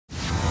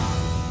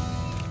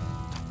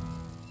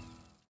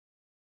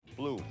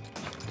Blue.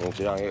 Won't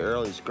you down here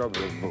early, scrub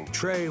this boot.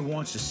 Trey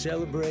wants to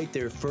celebrate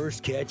their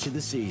first catch of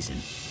the season.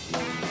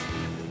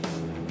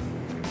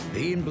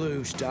 He and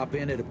Blue stop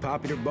in at a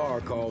popular bar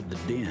called The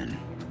Den.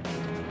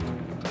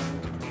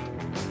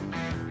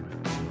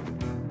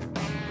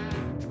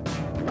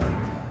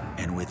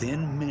 And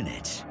within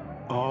minutes,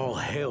 all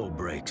hell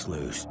breaks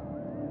loose.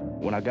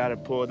 When I got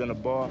it pulled in the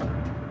bar,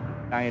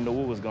 I didn't know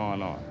what was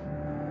going on.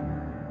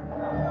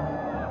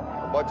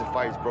 A bunch of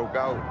fights broke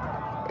out,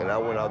 and I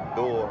went out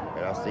the door,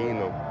 and I seen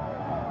them.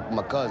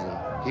 My cousin,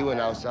 he went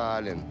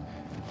outside, and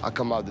I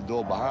come out the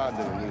door behind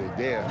him, and he was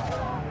there.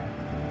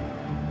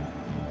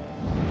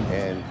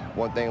 And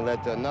one thing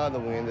led to another.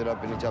 We ended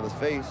up in each other's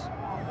face.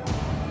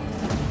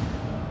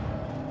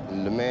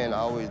 And the man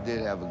always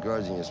did have a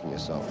grudge against me or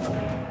something.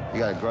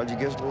 You got a grudge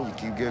against me? You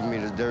keep giving me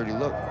this dirty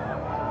look. We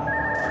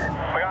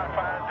got to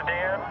find the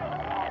den.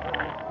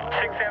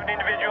 6, 7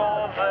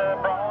 individuals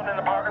brawling in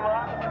the parking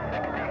lot.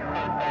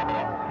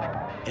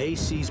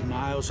 AC's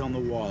miles on the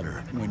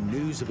water when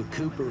news of a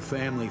Cooper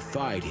family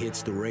fight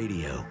hits the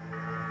radio.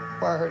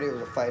 Well, I heard there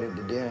was a fight at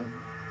the Den.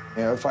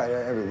 You know, a fight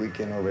every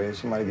weekend over there.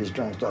 Somebody gets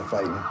drunk, start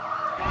fighting.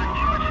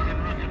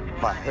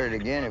 I heard it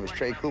again, it was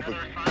Trey Cooper.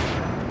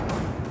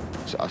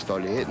 So I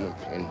started hitting him,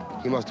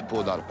 and he must have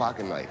pulled out a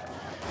pocket knife.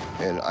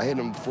 And I hit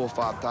him 4 or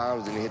 5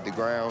 times, and he hit the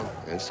ground.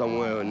 And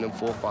somewhere in them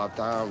 4 or 5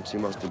 times, he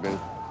must have been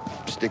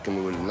sticking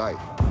me with a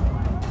knife.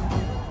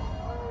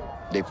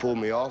 They pulled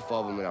me off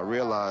of him, and I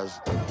realized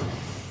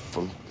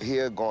from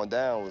here going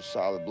down was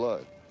solid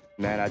blood.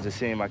 Man, I just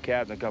seen my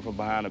captain come from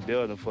behind a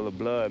building full of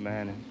blood,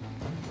 man, and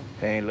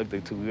they ain't looked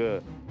too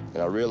good.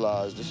 And I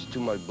realized this is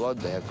too much blood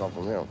that had come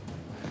from him.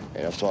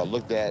 And so I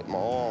looked at my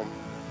arm,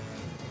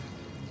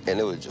 and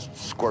it was just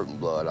squirting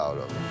blood out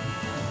of it.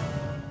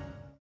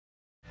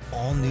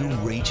 All new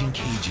Ragin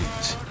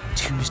Cajuns,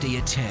 Tuesday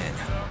at 10,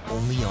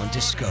 only on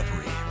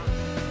Discovery.